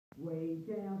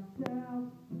down south,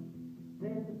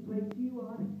 there's a place you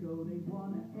ought to go. They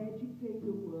want to educate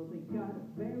the world. They got a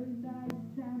very nice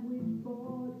sandwich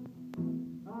board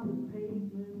on the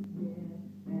pavement,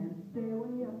 yeah, and a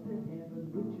stairway up to heaven,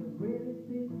 which are really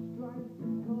thin stripes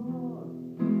of cord.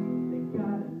 They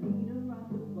got a leader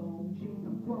on the phone. She's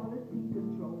on quality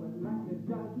control, and like a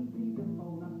doggie sees the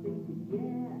phone, I'm thinking,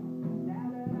 yeah,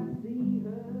 now that I see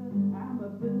her, I'm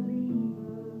a believer.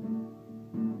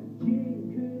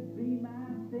 Jing could be my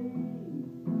thing,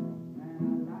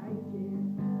 and I like it,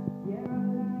 yeah, I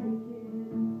like it.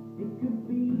 It could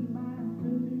be my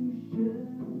solution,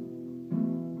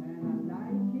 and I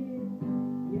like it,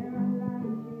 yeah, I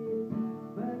like it.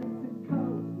 But it's a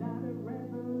cult, not a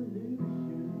revolution.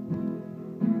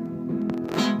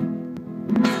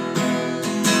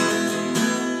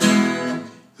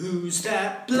 Who's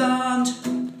that blonde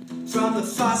from the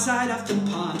far side of the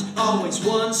pond? Always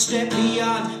one step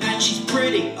beyond, and she's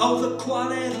pretty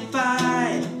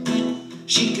overqualified.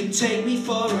 She can take me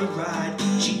for a ride.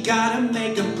 She gotta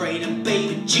make a brain, and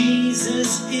baby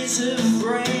Jesus is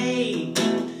afraid.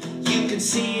 You can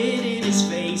see it in his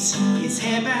face. His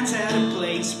hairband's out of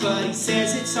place, but he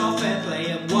says it's all fair play.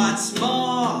 And what's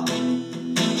more,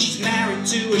 she's married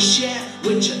to a chef,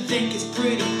 which I think is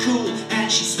pretty cool,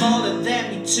 and she's smaller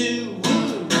than me too.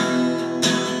 Woo.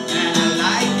 And I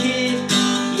like it,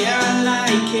 yeah, I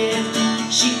like it.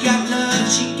 She got love,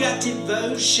 she got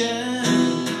devotion,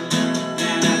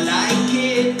 and I like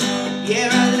it, yeah,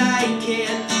 I like it.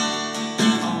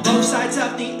 On both sides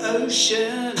of the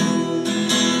ocean.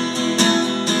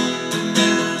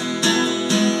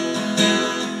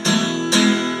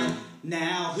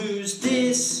 Now who's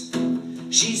this?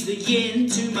 She's the yin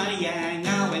to my yang.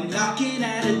 I went knocking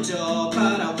at a door,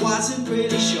 but I wasn't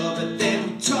really sure. But then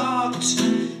we talked,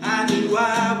 I knew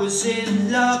I was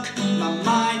in luck. My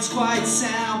mind's quite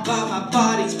sound, but my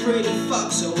body's pretty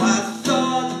fucked. So I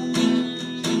thought,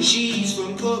 she's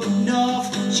from up north.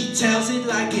 She tells it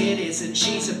like it is, and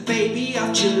she's a baby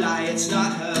of July. It's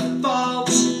not her fault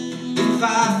if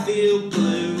I feel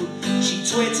blue. She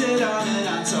twittered on and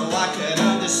on so I could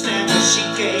understand where she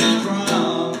came from.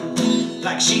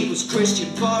 Like she was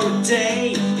Christian for a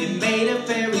day, it made her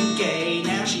very gay.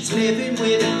 Now she's living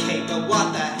with a